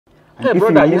Hey,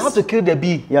 brother, you have to kill the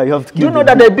bee. Yeah, you have to kill Do you know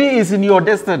that the bee is in your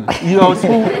destiny, your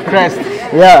school crest?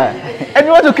 Yeah. And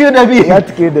you want to kill the bee? You have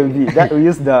to kill the bee. That we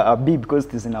use the bee because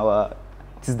it is in our,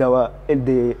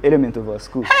 the element of our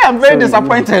school. Hey, I'm very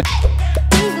disappointed.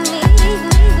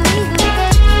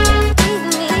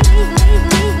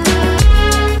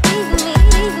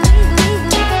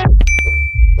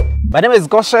 My name is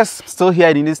Goshes, still here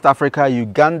in East Africa,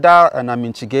 Uganda, and I'm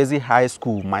in Kigezi High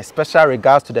School. My special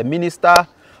regards to the Minister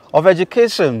of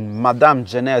Education, Madam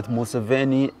Janet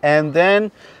Museveni, and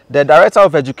then the Director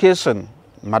of Education,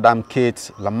 Madam Kate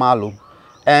Lamalu.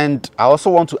 And I also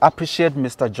want to appreciate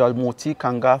Mr. George Moti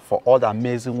Kanga for all the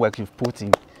amazing work you've put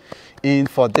in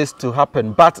for this to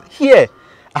happen. But here,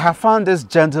 I have found this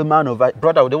gentleman over.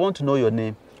 Brother, they want to know your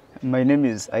name. My name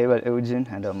is Ayabal Eugene,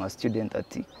 and I'm a student at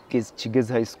Kigezi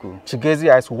High School. Kigezi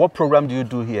High School. What program do you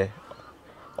do here?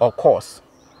 Or course?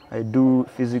 I do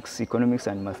physics, economics,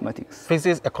 and mathematics.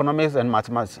 Physics, economics, and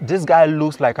mathematics. This guy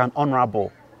looks like an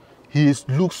honorable. He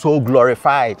looks so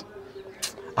glorified.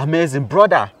 Amazing.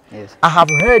 Brother, yes. I have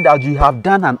heard that you have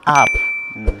done an app,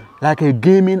 like a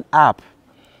gaming app,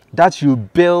 that you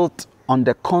built on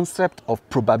the concept of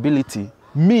probability.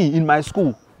 Me, in my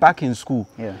school, back in school,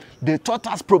 they taught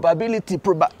us probability.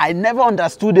 I never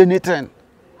understood anything.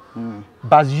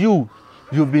 But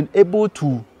you've been able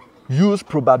to use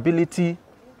probability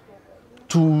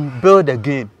to build a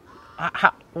game.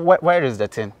 Where is the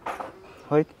thing?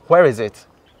 What? Where is it?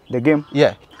 The game?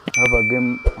 Yeah. We have a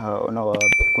game on our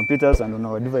computers and on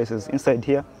our devices inside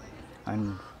here.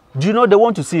 And do you know they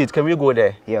want to see it? Can we go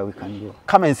there? Yeah, we can go.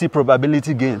 Come and see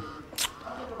probability game.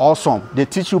 Awesome. They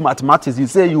teach you mathematics. You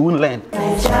say you won't learn.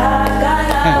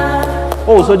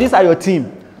 Oh, so these are your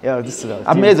team? Yeah, this is our team.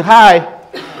 Amazing. Hi.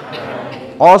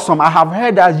 Awesome. I have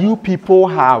heard that you people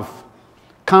have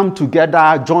come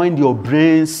together, joined your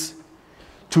brains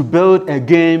to build a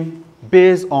game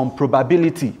based on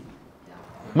probability.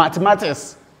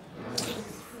 Mathematics.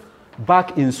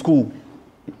 Back in school,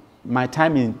 my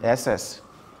time in SS,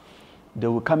 they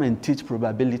will come and teach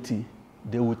probability.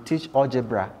 They will teach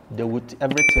algebra. They would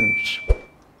everything.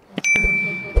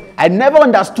 I never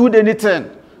understood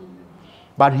anything.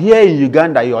 But here in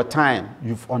Uganda, your time,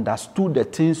 you've understood the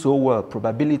thing so well,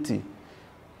 probability,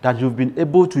 that you've been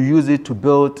able to use it to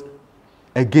build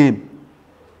a game.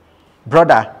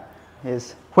 Brother,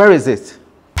 yes. Where is it?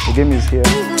 The game is here.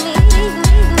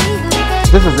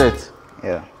 This is it?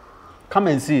 Yeah. Come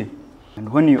and see. And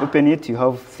when you open it, you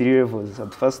have 3 levels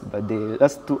at first, but the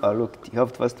last 2 are locked. You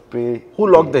have to first play. Who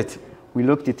locked it? We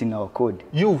locked it in our code.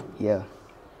 You? Yeah.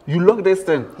 You locked this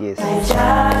thing? Yes.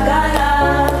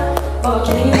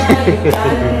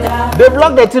 They've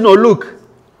locked the thing, oh look.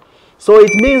 So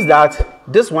it means that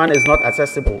this one is not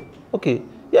accessible. Okay,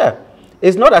 yeah.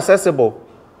 It's not accessible.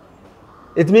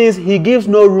 It means he gives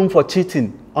no room for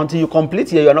cheating. Until you complete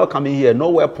here, you're not coming here. No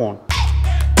weapon.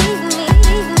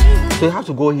 So you have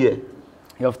to go here.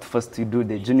 You have to first do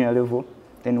the junior level.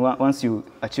 Then once you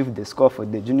achieve the score for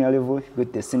the junior level, you go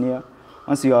to the senior.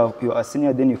 Once you are a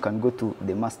senior, then you can go to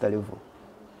the master level.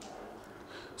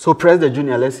 So press the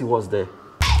junior, let's see what's there.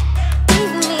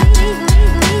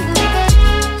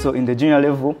 So in the junior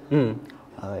level,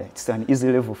 it's an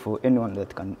easy level for anyone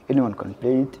can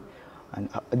play it. And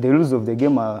the rules of the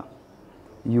game are,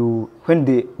 when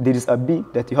there is a bee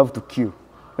that you have to kill.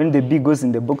 When the bee goes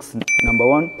in the box number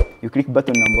 1, you click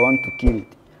button number 1 to kill it.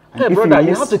 And hey, brother,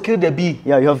 you have to kill the bee.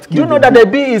 Yeah, you have to kill the bee. Do you know that the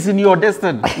bee is in your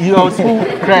destiny, your school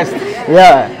crest?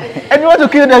 Yeah. And you want to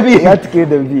kill the bee? You have to kill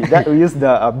the bee. That we use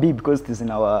the bee because it is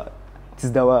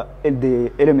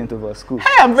the element of our school.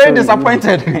 Hey, I'm very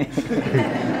disappointed.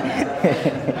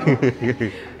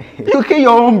 You kill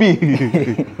your own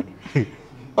bee.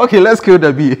 Okay, let's kill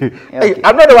the bee. Okay. Hey,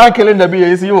 I'm not the one killing the bee,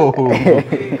 it's you.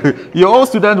 Your own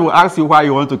student will ask you why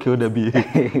you want to kill the bee.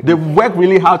 They work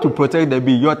really hard to protect the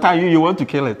bee. Your time, you want to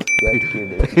kill it. You have to kill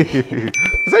the bee.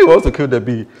 You say you want to kill the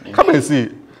bee. Come and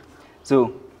see.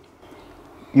 So,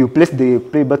 you place the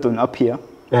play button up here.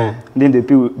 Then the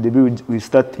bee will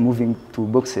start moving to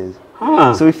boxes.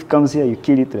 So if it comes here, you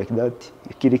kill it like that.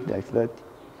 You kill it like that,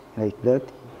 like that,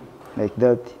 like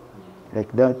that,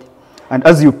 like that. And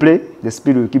as you play, the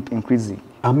speed will keep increasing.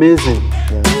 Amazing.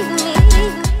 Yeah.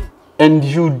 And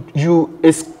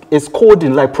it's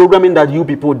coding, like programming that you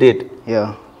people did?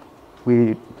 Yeah.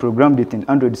 We programmed it in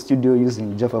Android Studio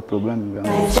using Java programming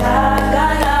language.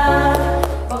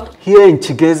 Here in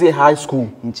Kigezi High School?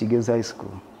 In Kigezi High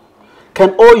School.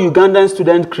 Can all Ugandan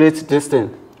students create this thing?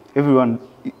 Everyone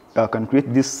can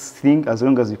create this thing as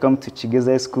long as you come to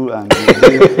Kigezi High School and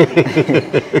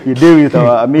you deal with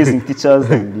our amazing teachers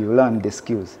and you learn the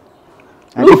skills.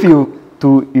 And if you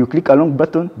click a long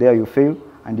button, there you fail.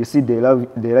 and you see the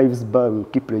lives bar will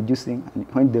keep reducing, and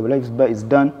when the lives bar is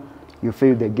done, you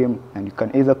fail the game, and you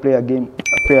can either play again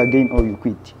or you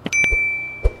quit.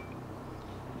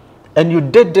 And you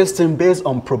did this thing based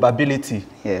on probability.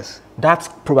 Yes. That's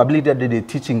probability that they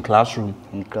teach in classroom.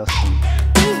 In classroom.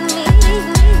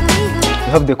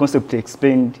 We have the concept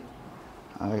explained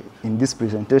in this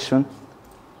presentation.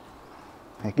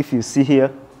 Like if you see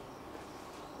here,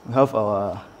 we have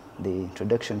the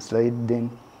introduction slide. Then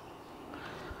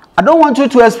I don't want you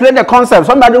to explain the concept.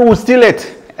 Somebody will steal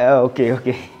it.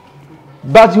 Okay.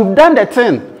 But you've done the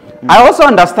thing. I also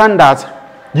understand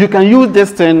that you can use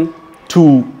this thing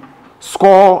to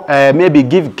score, maybe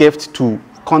give gifts to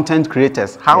content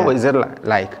creators. How is it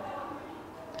like?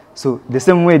 So the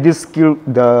same way this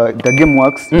the game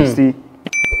works, you see,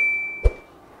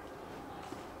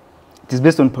 it is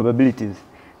based on probabilities.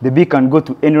 The bee can go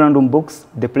to any random box,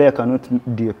 the player cannot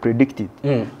predict it.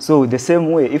 So the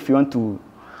same way, if you want to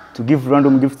give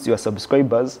random gifts to your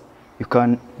subscribers, you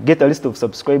can get a list of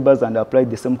subscribers and apply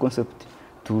the same concept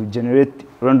to generate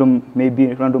random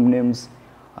names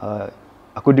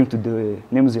according to the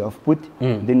names you have put.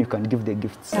 Then you can give the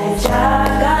gifts.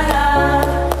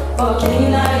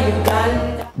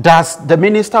 Does the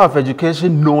Minister of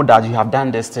Education know that you have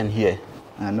done this thing here?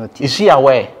 Not yet. Is she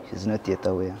aware? She's not yet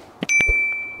aware.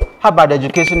 How about the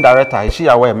Education Director? Is she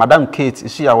aware? Madam Kate,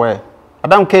 is she aware?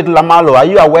 Madam Kate Lamalo, are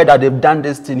you aware that they've done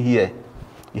this thing here?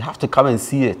 You have to come and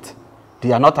see it.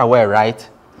 They are not aware, right?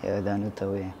 Yeah, they are not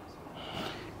aware.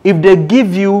 If they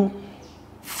give you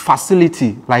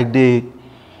facility, like they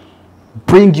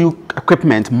bring you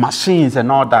equipment, machines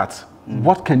and all that,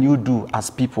 what can you do as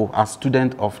people, as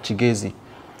students of Kigezi?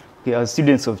 Okay, as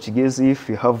students of Kigezi, if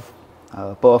we have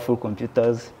powerful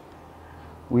computers,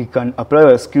 we can apply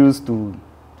our skills to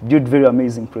build very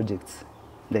amazing projects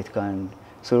that can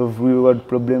solve real-world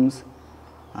problems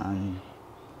and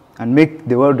make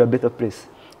the world a better place.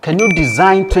 Can you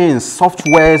design things,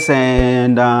 softwares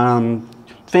and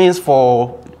things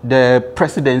for the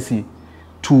presidency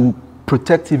to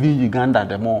protect even Uganda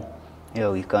the more? Yeah,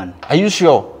 we can. Are you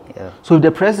sure? Yeah. So if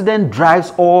the president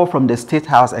drives all from the State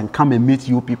House and come and meet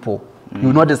you people, you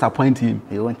will not disappoint him?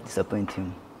 You won't disappoint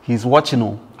him. He's watching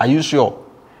you. Are you sure?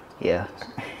 Yeah.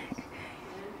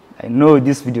 I know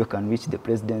this video can reach the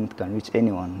president, can reach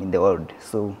anyone in the world.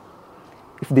 So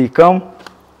if they come,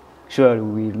 sure,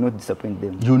 we will not disappoint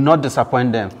them. You will not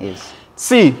disappoint them? Yes.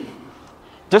 See,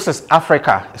 this is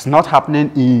Africa. It's not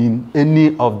happening in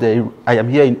any of the... I am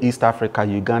here in East Africa,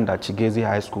 Uganda, Kigezi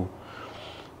High School.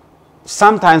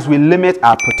 Sometimes we limit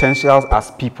our potentials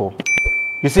as people.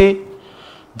 You see,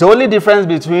 the only difference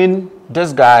between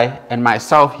this guy and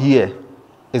myself here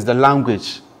is the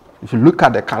language. If you look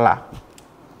at the color,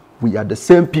 we are the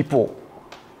same people.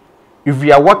 If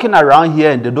we are walking around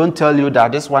here and they don't tell you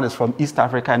that this one is from East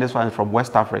Africa and this one is from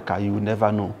West Africa, you will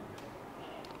never know.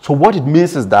 So what it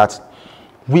means is that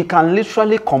we can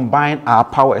literally combine our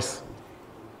powers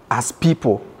as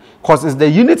people, because it's the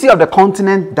unity of the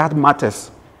continent that matters.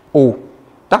 Oh,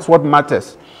 that's what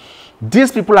matters.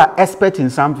 These people are experts in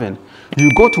something. You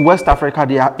go to West Africa,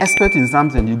 they are experts in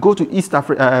something. You go to East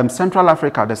Africa, Central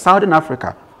Africa, the Southern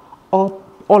Africa, all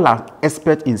are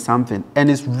experts in something. And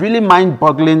it's really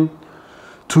mind-boggling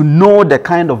to know the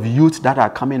kind of youth that are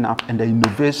coming up and the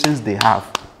innovations they have.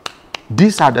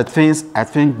 These are the things I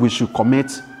think we should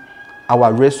commit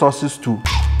our resources to.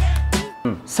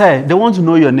 Sir, they want to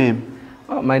know your name.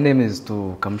 Oh, my name is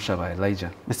Kamshaba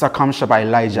Elijah. Mr. Kamshaba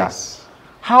Elijah. Yes.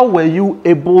 How were you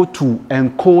able to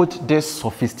encode this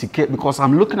sophisticated? Because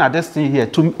I'm looking at this thing here.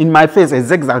 In my face, a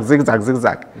zigzag, zigzag,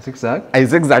 zigzag. Zigzag? A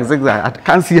zigzag, zigzag. I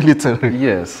can't see a little.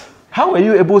 Yes. How were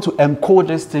you able to encode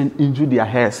this thing into their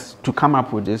heads to come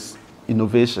up with this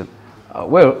innovation?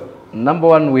 Well, number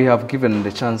one, we have given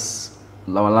the chance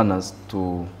our learners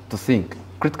to think,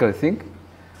 critically think,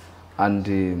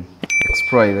 and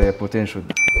exploit their potential.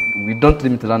 We don't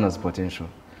limit learners' potential.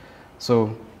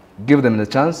 So give them the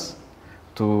chance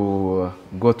to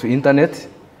go to internet.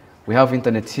 We have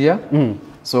internet here.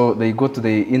 So they go to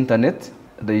the internet,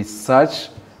 they search.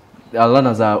 Our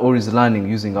learners are always learning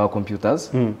using our computers,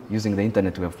 using the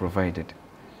internet we have provided.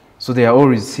 So they are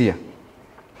always here.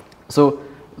 So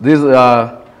this,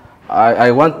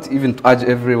 I want even to urge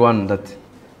everyone that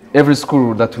every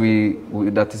school that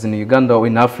that is in Uganda or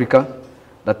in Africa,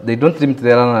 that they don't limit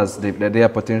their learners their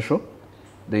potential.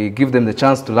 They give them the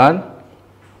chance to learn.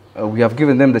 We have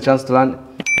given them the chance to learn,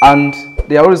 and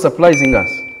they are always surprising us.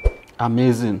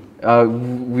 Amazing.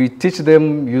 We teach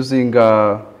them using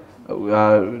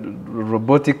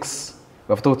robotics.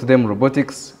 We have taught them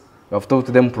robotics. We have taught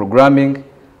them programming,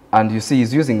 and you see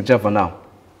he's using Java now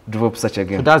to develop such a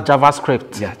game. So that's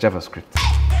JavaScript. Yeah, JavaScript.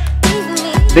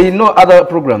 They know other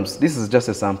programs. This is just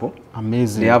a sample.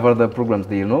 Amazing. They have other programs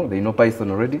they know. They know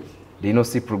Python already. They know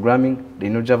C programming. They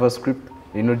know JavaScript.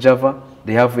 They know Java.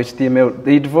 They have HTML.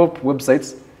 They develop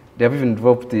websites. They have even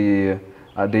developed the,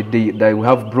 they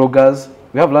have bloggers.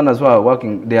 We have learners who are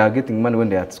working. They are getting money when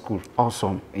they are at school.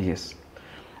 Awesome. Yes.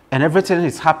 And everything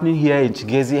is happening here in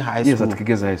Kigezi High School. Yes, at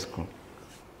Kigezi High School.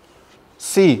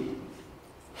 See,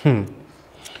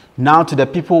 now to the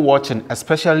people watching,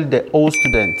 especially the old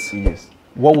students, Yes.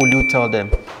 what will you tell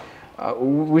them?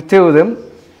 We tell them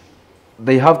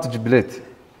they have to jubilate.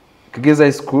 Kigezi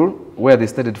High School, where they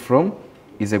studied from,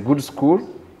 is a good school.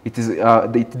 It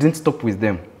didn't stop with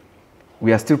them.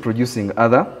 We are still producing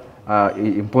other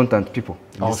important people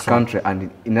in this country and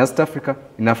in East Africa,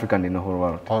 in Africa and in the whole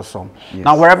world. Awesome. Yes.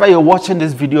 Now, wherever you're watching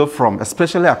this video from,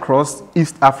 especially across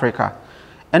East Africa,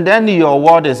 and then your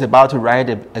ward is about to write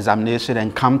the examination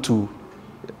and come to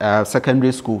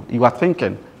secondary school, you are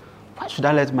thinking, why should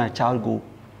I let my child go?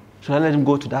 Should I let him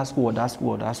go to that school or that school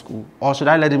or that school? Or should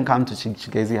I let him come to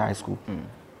Kigezi High School?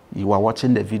 You are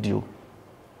watching the video.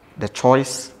 The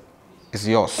choice is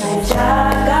yours.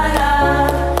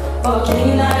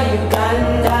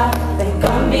 Uganda,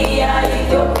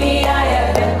 Ethiopia.